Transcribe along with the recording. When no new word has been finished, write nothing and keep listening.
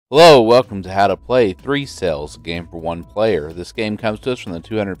Hello, welcome to How to Play 3 Cells, a game for one player. This game comes to us from the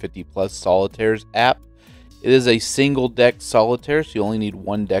 250 Plus Solitaires app. It is a single deck solitaire, so you only need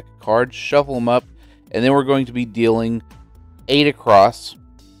one deck of cards. Shuffle them up, and then we're going to be dealing 8 across,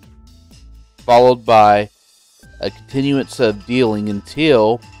 followed by a continuance of dealing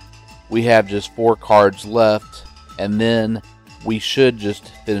until we have just 4 cards left, and then we should just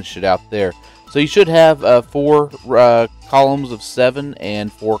finish it out there. So you should have 4 columns of 7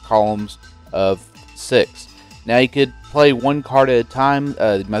 and 4 columns of 6. Now you could play one card at a time.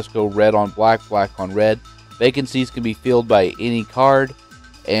 You must go red on black, black on red. Vacancies can be filled by any card,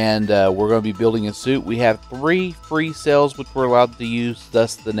 and we're going to be building a suit. We have 3 free cells which we're allowed to use,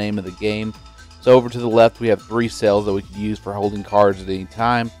 thus the name of the game. So over to the left we have 3 cells that we can use for holding cards at any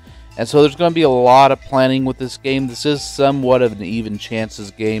time. And so there's going to be a lot of planning with this game. This is somewhat of an even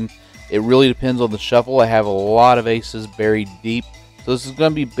chances game. It really depends on the shuffle. I have a lot of aces buried deep, so this is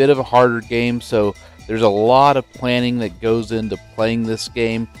going to be a bit of a harder game. So there's a lot of planning that goes into playing this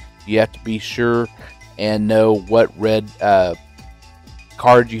game. You have to be sure and know what red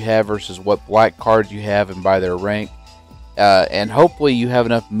cards you have versus what black cards you have and by their rank. And hopefully you have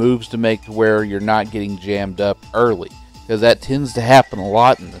enough moves to make to where you're not getting jammed up early, because that tends to happen a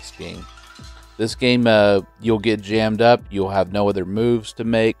lot in this game. This game, you'll get jammed up. You'll have no other moves to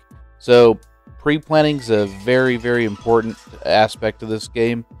make. So pre-planning is a very, very important aspect of this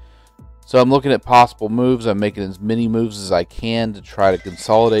game. So I'm looking at possible moves. I'm making as many moves as I can to try to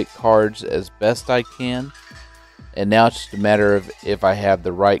consolidate cards as best I can. And now it's just a matter of if I have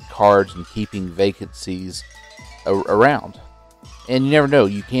the right cards and keeping vacancies around. And you never know.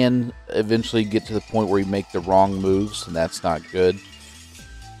 You can eventually get to the point where you make the wrong moves, and that's not good.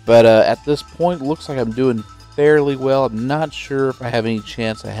 But at this point, it looks like I'm doing fairly well. I'm not sure if I have any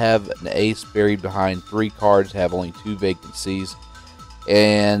chance. I have an ace buried behind 3 cards, have only 2 vacancies.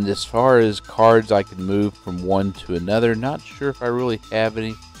 And as far as cards I can move from one to another, not sure if I really have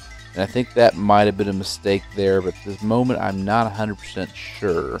any. And I think that might have been a mistake there, but at this moment I'm not 100%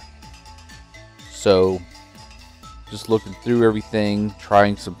 sure. So just looking through everything,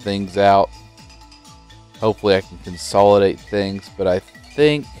 trying some things out. Hopefully I can consolidate things, but I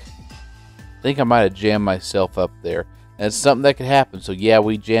think I might have jammed myself up there. And it's something that could happen. So yeah,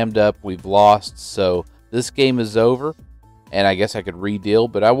 we jammed up, we've lost, so this game is over. And I guess I could re-deal,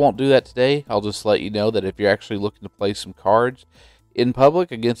 but I won't do that today. I'll just let you know that if you're actually looking to play some cards in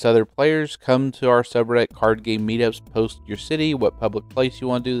public against other players, come to our subreddit card game meetups, post your city, what public place you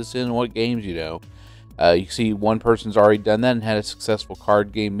want to do this in, and what games you know. You see one person's already done that and had a successful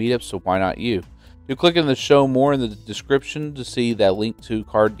card game meetup, so why not you? You click in the show more in the description to see that link to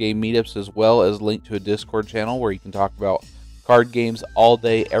card game meetups, as well as link to a Discord channel where you can talk about card games all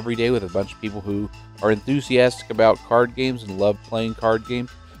day, every day with a bunch of people who are enthusiastic about card games and love playing card games.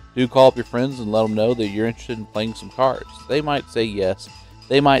 Do call up your friends and let them know that you're interested in playing some cards. They might say yes,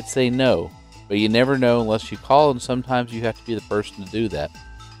 they might say no, but you never know unless you call, and sometimes you have to be the person to do that.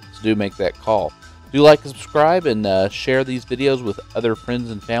 So do make that call. Do like and subscribe, and share these videos with other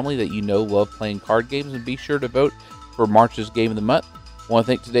friends and family that you know love playing card games, and be sure to vote for March's Game of the Month. I want to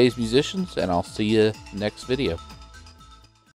thank today's musicians, and I'll see you next video.